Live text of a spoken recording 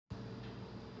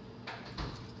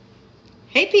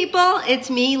Hey people, it's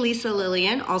me, Lisa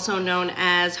Lillian, also known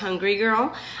as Hungry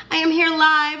Girl. I am here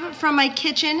live from my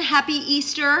kitchen. Happy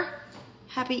Easter.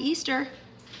 Happy Easter.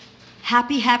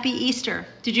 Happy Easter.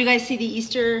 Did you guys see the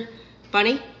Easter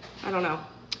bunny? I don't know.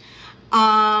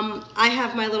 I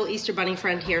have my little Easter bunny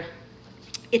friend here.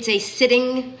 It's a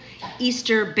sitting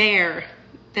Easter bear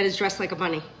that is dressed like a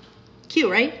bunny. Cute,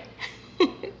 right?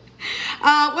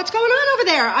 What's going on over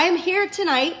there? I am here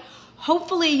tonight.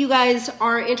 Hopefully you guys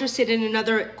are interested in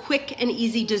another quick and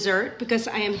easy dessert because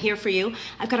I am here for you.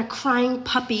 I've got a crying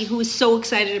puppy who is so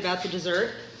excited about the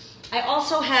dessert. I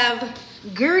also have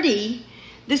Gertie.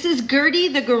 This is Gertie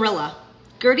the gorilla.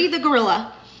 Gertie the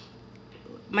gorilla.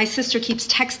 My sister keeps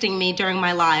texting me during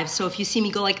my live, so if you see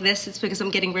me go like this, it's because I'm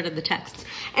getting rid of the texts.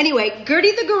 Anyway,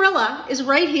 Gertie the gorilla is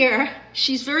right here.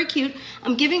 She's very cute.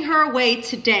 I'm giving her away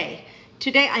today.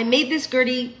 Today I made this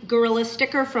Gertie gorilla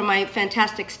sticker from my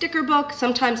fantastic sticker book.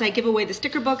 Sometimes I give away the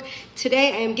sticker book.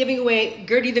 Today I am giving away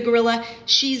Gertie the gorilla.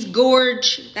 She's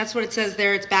gorge. That's what it says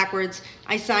there. It's backwards.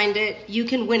 I signed it. You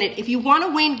can win it. If you want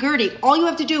to win Gertie, all you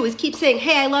have to do is keep saying,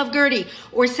 hey, I love Gertie,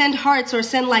 or send hearts or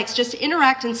send likes. Just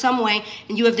interact in some way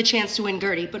and you have the chance to win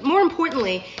Gertie. But more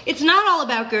importantly, it's not all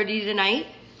about Gertie tonight.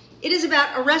 It is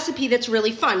about a recipe that's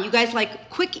really fun. You guys like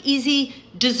quick, easy,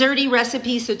 desserty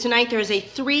recipes. So tonight there's a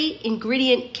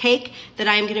 3-ingredient cake that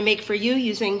I am gonna make for you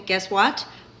using, guess what?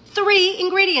 3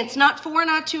 ingredients, not 4,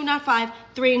 not 2, not 5,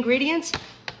 3 ingredients.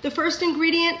 The first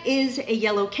ingredient is a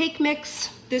yellow cake mix.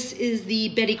 This is the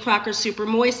Betty Crocker Super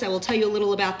Moist. I will tell you a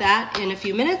little about that in a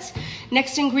few minutes.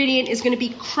 Next ingredient is gonna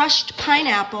be crushed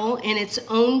pineapple in its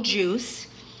own juice.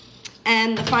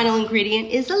 And the final ingredient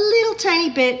is a little tiny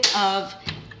bit of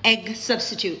egg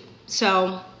substitute.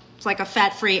 So it's like a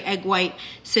fat-free egg white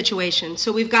situation.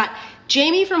 So we've got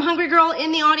Jamie from Hungry Girl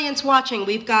in the audience watching.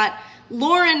 We've got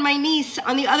Lauren, my niece,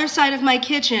 on the other side of my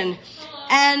kitchen.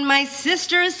 And my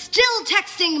sister is still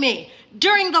texting me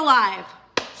during the live.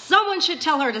 Someone should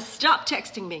tell her to stop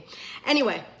texting me.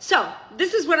 Anyway, so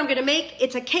this is what I'm gonna make.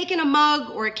 It's a cake in a mug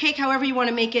or a cake however you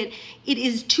wanna make it. It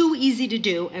is too easy to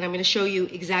do, and I'm gonna show you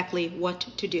exactly what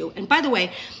to do. And by the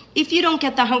way, if you don't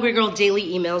get the Hungry Girl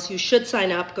daily emails, you should sign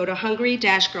up. Go to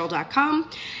hungry-girl.com.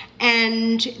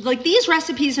 And like these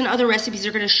recipes and other recipes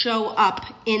are gonna show up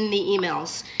in the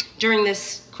emails during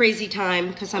this crazy time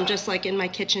because I'm just like in my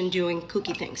kitchen doing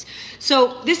kooky things.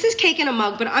 So this is cake in a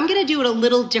mug, but I'm gonna do it a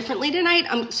little differently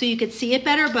tonight so you could see it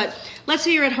better. But let's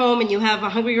say you're at home and you have a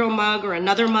Hungry Girl mug or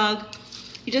another mug.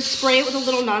 You just spray it with a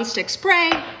little nonstick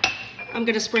spray. I'm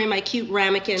gonna spray my cute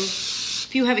ramekin.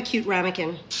 If you have a cute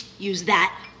ramekin, use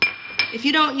that. If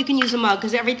you don't, you can use a mug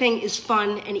because everything is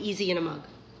fun and easy in a mug.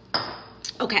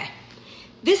 Okay,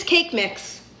 this cake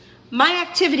mix, my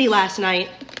activity last night,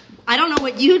 I don't know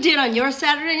what you did on your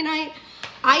Saturday night.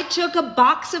 I took a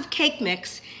box of cake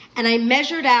mix and I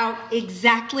measured out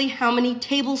exactly how many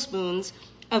tablespoons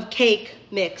of cake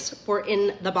mix were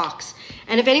in the box.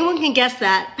 And if anyone can guess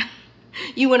that,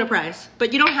 you win a prize,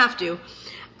 but you don't have to.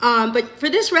 But for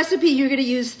this recipe, you're gonna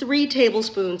use 3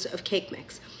 tablespoons of cake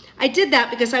mix. I did that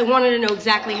because I wanted to know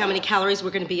exactly how many calories were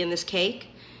gonna be in this cake.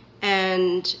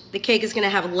 And the cake is gonna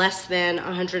have less than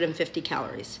 150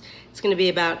 calories. It's gonna be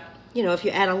about, you know, if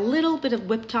you add a little bit of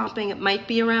whipped topping, it might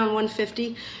be around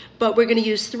 150, but we're gonna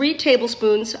use 3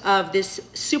 tablespoons of this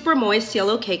super moist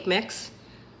yellow cake mix.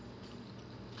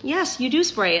 Yes, you do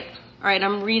spray it. All right,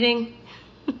 I'm reading.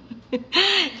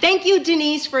 Thank you,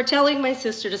 Denise, for telling my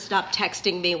sister to stop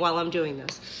texting me while I'm doing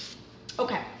this.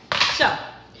 Okay, so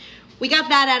we got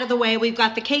that out of the way. We've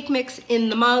got the cake mix in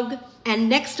the mug, and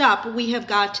next up we have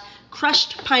got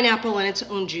crushed pineapple in its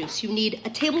own juice. You need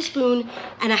 1.5 tablespoons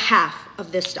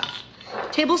of this stuff.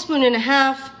 1.5 tablespoons,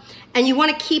 and you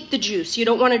want to keep the juice. You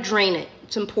don't want to drain it.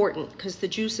 It's important because the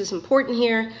juice is important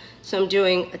here. So I'm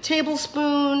doing 1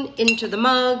 tablespoon into the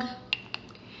mug.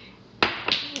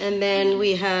 And then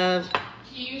we have... Can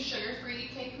you use sugar-free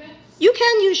cake mix? You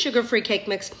can use sugar-free cake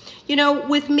mix. You know,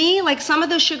 with me, like some of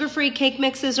the sugar-free cake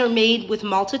mixes are made with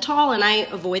maltitol, and I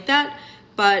avoid that.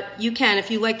 But you can, if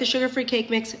you like the sugar-free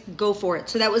cake mix, go for it.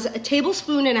 So that was 1.5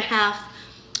 tablespoons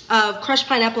of crushed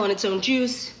pineapple in its own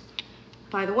juice.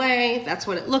 By the way, that's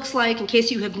what it looks like. In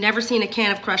case you have never seen a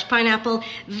can of crushed pineapple,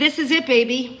 this is it,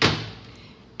 baby.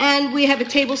 And we have 1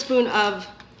 tablespoon of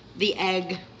the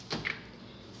egg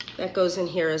that goes in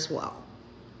here as well.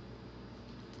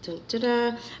 Dun, dun,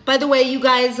 dun. By the way, you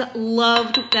guys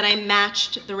loved that I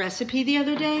matched the recipe the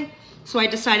other day. So I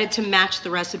decided to match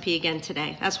the recipe again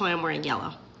today. That's why I'm wearing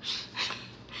yellow.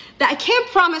 I can't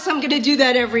promise I'm gonna do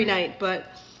that every night,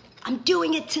 but I'm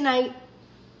doing it tonight,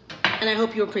 and I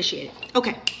hope you appreciate it.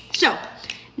 Okay, so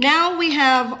now we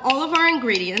have all of our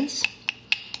ingredients.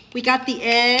 We got the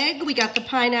egg, we got the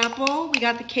pineapple, we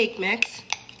got the cake mix.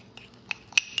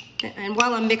 And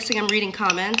while I'm mixing, I'm reading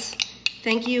comments.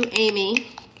 Thank you, Amy,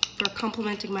 for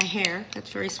complimenting my hair. That's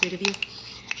very sweet of you.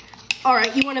 All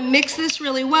right, you want to mix this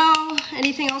really well.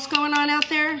 Anything else going on out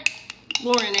there?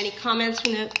 Lauren, any comments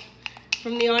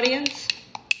from the audience?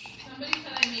 Somebody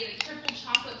said I made a triple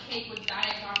chocolate cake with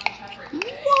Diet Dr. Pepper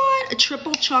today. What? A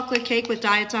triple chocolate cake with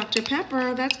Diet Dr.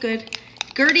 Pepper. That's good.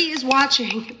 Gertie is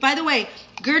watching. By the way,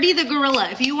 Gertie the gorilla.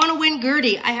 If you want to win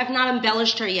Gertie, I have not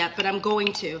embellished her yet, but I'm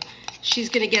going to. She's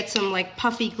going to get some like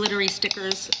puffy, glittery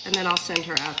stickers, and then I'll send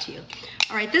her out to you.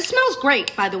 All right, this smells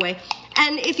great, by the way.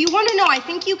 And if you want to know, I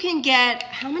think you can get,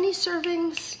 how many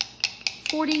servings?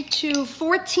 14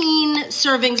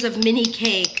 servings of mini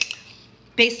cake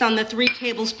based on the 3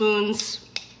 tablespoons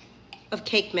of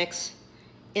cake mix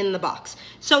in the box.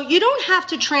 So you don't have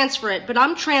to transfer it, but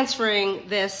I'm transferring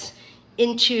this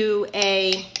into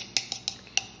a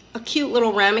cute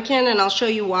little ramekin, and I'll show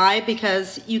you why,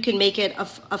 because you can make it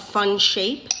a fun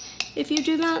shape if you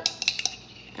do that,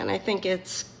 and I think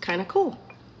it's kind of cool.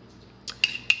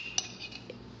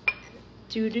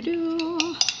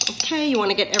 Okay, you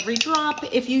want to get every drop.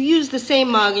 If you use the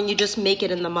same mug and you just make it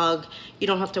in the mug, you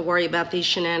don't have to worry about these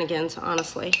shenanigans,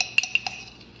 honestly.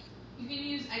 You can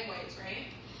use egg whites, right?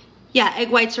 Yeah, egg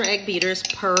whites or egg beaters,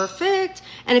 perfect.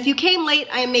 And if you came late,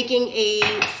 I am making a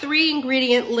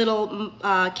 3-ingredient little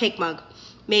cake mug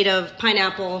made of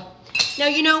pineapple. Now,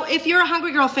 you know, if you're a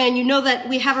Hungry Girl fan, you know that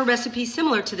we have a recipe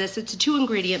similar to this. It's a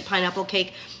 2-ingredient pineapple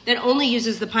cake that only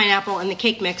uses the pineapple and the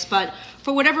cake mix, but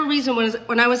for whatever reason,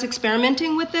 when I was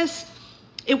experimenting with this,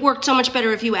 it worked so much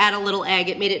better if you add a little egg.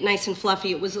 It made it nice and fluffy.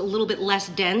 It was a little bit less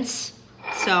dense,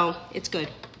 so it's good.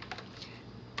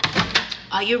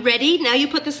 Are you ready? Now you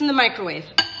put this in the microwave.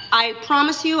 I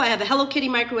promise you, I have a Hello Kitty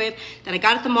microwave that I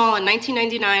got at the mall in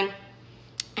 1999,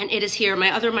 and it is here.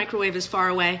 My other microwave is far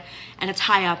away, and it's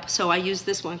high up, so I use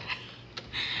this one.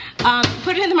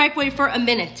 Put it in the microwave for a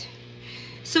minute.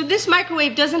 So this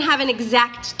microwave doesn't have an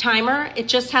exact timer. It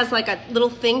just has like a little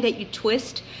thing that you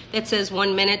twist that says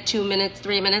 1 minute, 2 minutes,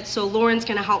 3 minutes. So Lauren's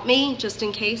gonna help me just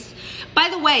in case. By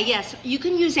the way, yes, you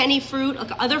can use any fruit,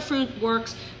 like other fruit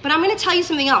works, but I'm gonna tell you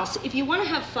something else. If you wanna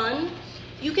have fun,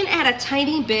 you can add a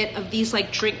tiny bit of these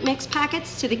like drink mix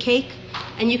packets to the cake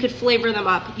and you could flavor them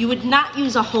up. You would not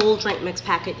use a whole drink mix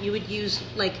packet. You would use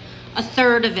like a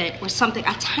third of it or something,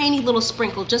 a tiny little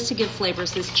sprinkle just to give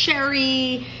flavors. There's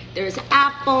cherry, there's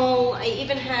apple, I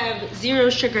even have 0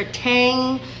 sugar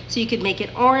tang, so you could make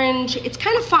it orange. It's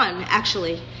kind of fun,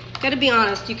 actually. Gotta be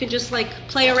honest, you can just like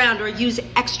play around or use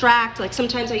extract. Like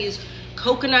sometimes I use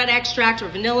coconut extract or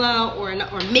vanilla or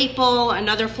maple,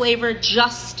 another flavor,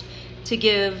 just to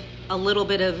give a little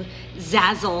bit of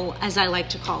zazzle, as I like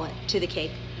to call it, to the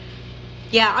cake.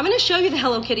 Yeah, I'm gonna show you the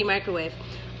Hello Kitty microwave.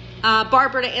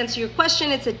 Barbara, to answer your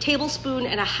question, it's 1.5 tablespoons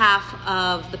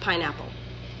of the pineapple.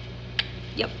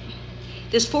 Yep.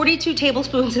 There's 42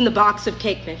 tablespoons in the box of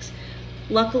cake mix.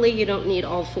 Luckily, you don't need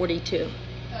all 42.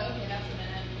 Oh, okay, that's a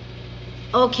minute.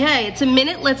 Okay, it's a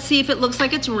minute. Let's see if it looks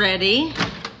like it's ready.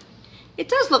 It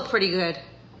does look pretty good,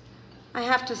 I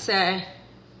have to say.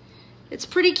 It's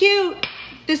pretty cute,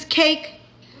 this cake.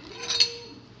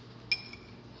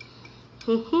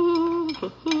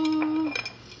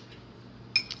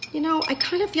 You know, I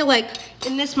kind of feel like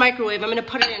in this microwave, I'm gonna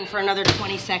put it in for another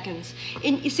 20 seconds.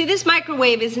 And you see, this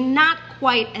microwave is not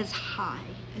quite as high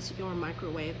as your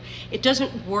microwave. It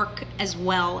doesn't work as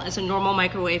well as a normal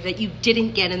microwave that you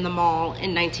didn't get in the mall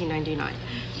in 1999.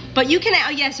 But you can,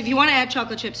 yes, if you wanna add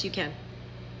chocolate chips, you can.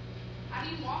 How do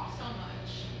you walk so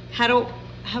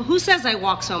much? Who says I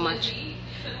walk so much? Lizzie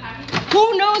said, how do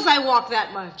Who knows I walk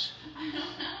that much? I don't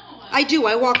know. I do,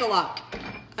 I walk a lot.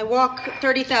 I walk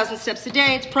 30,000 steps a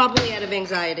day. It's probably out of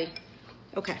anxiety.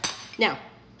 Okay, now,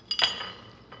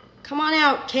 come on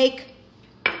out, cake.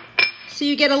 So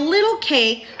you get a little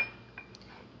cake.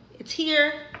 It's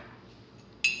here.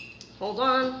 Hold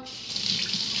on.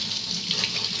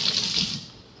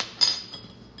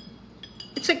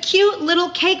 It's a cute little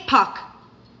cake puck.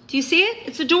 Do you see it?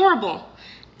 It's adorable.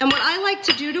 And what I like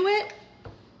to do to it,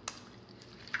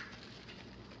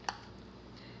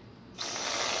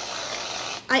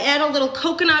 I add a little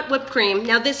coconut whipped cream.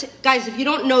 Now this, guys, if you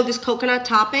don't know this coconut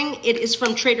topping, it is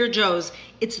from Trader Joe's.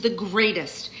 It's the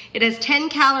greatest. It has 10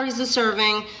 calories a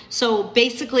serving. So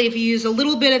basically, if you use a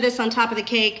little bit of this on top of the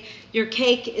cake, your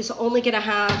cake is only gonna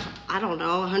have, I don't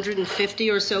know, 150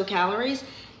 or so calories,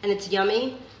 and it's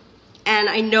yummy. And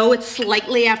I know it's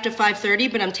slightly after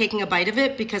 5:30, but I'm taking a bite of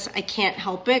it because I can't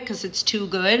help it because it's too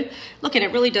good. Look, and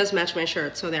it really does match my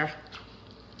shirt, so there.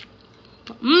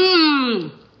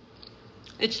 Mmm.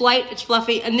 It's light, it's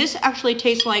fluffy, and this actually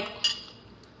tastes like,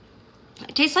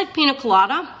 pina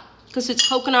colada because it's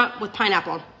coconut with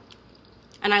pineapple,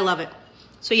 and I love it.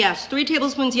 So yes, 3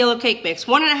 tablespoons yellow cake mix,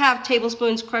 1.5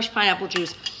 tablespoons crushed pineapple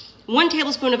juice, 1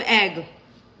 tablespoon of egg.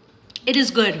 It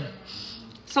is good.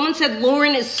 Someone said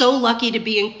Lauren is so lucky to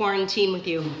be in quarantine with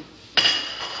you.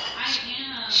 I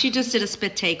am. She just did a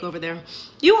spit take over there.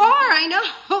 You are, I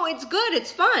know. It's good,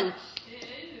 it's fun. It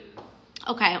is.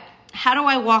 Okay, how do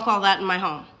I walk all that in my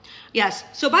home? Yes,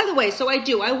 so by the way, so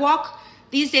I walk,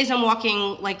 these days I'm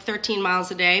walking like 13 miles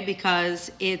a day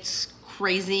because it's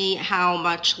crazy how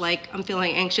much like I'm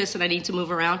feeling anxious and I need to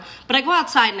move around. But I go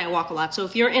outside and I walk a lot. So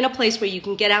if you're in a place where you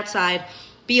can get outside,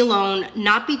 be alone,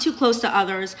 not be too close to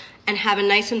others, and have a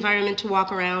nice environment to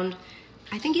walk around,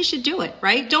 I think you should do it,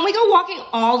 right? Don't we go walking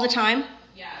all the time?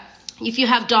 Yes. If you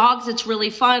have dogs, it's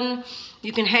really fun.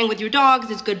 You can hang with your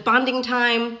dogs. It's good bonding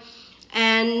time.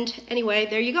 And anyway,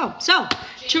 there you go. So,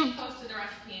 Jamie posted the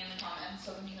recipe in the comments,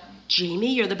 so you know.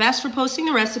 Jamie, you're the best for posting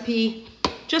the recipe.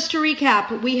 Just to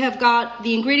recap, we have got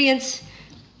the ingredients,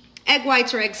 egg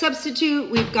whites or egg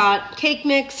substitute, we've got cake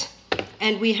mix,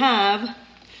 and we have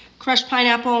crushed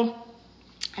pineapple,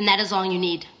 and that is all you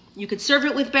need. You could serve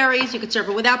it with berries, you could serve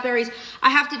it without berries. I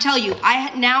have to tell you,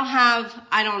 I now have,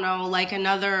 I don't know, like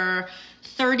another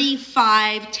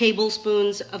 35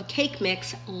 tablespoons of cake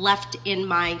mix left in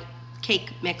my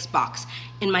cake mix box,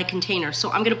 in my container.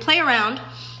 So I'm gonna play around.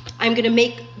 I'm gonna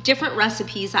make different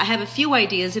recipes. I have a few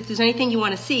ideas. If there's anything you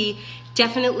wanna see,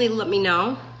 definitely let me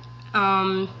know.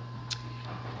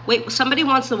 Wait, somebody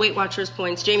wants the Weight Watchers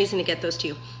points. Jamie's gonna get those to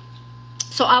you.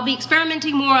 So I'll be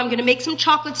experimenting more. I'm gonna make some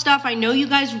chocolate stuff. I know you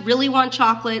guys really want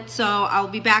chocolate, so I'll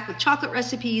be back with chocolate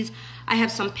recipes. I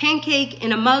have some pancake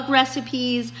in a mug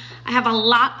recipes. I have a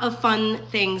lot of fun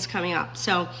things coming up.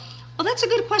 So, well, that's a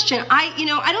good question. I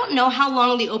don't know how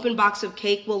long the open box of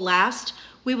cake will last.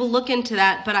 We will look into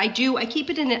that, but I keep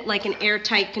it in like an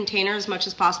airtight container as much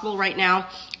as possible. Right now,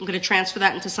 I'm gonna transfer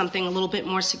that into something a little bit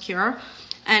more secure.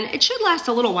 And it should last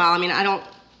a little while. I mean,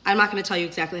 I'm not gonna tell you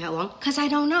exactly how long, because I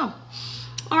don't know.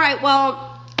 All right,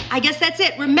 well, I guess that's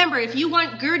it. Remember, if you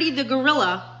want Gertie the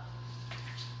gorilla,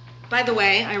 by the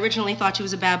way, I originally thought she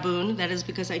was a baboon. That is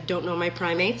because I don't know my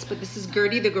primates, but this is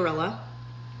Gertie the gorilla.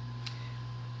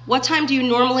 What time do you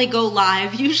normally go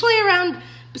live? Usually around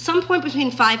some point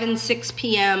between 5 and 6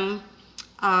 p.m.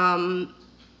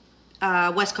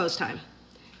 West Coast time.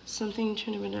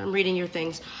 I'm reading your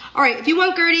things. All right, if you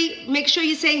want Gertie, make sure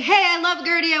you say, hey, I love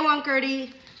Gertie, I want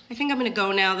Gertie. I think I'm gonna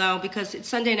go now though, because it's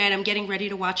Sunday night. I'm getting ready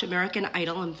to watch American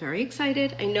Idol. I'm very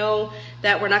excited. I know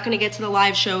that we're not gonna get to the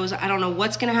live shows. I don't know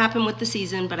what's gonna happen with the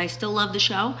season, but I still love the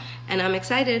show and I'm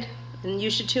excited. And you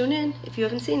should tune in if you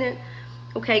haven't seen it.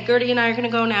 Okay, Gertie and I are gonna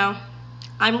go now.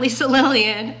 I'm Lisa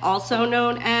Lillian, also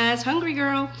known as Hungry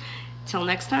Girl. Till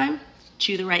next time,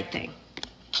 chew the right thing.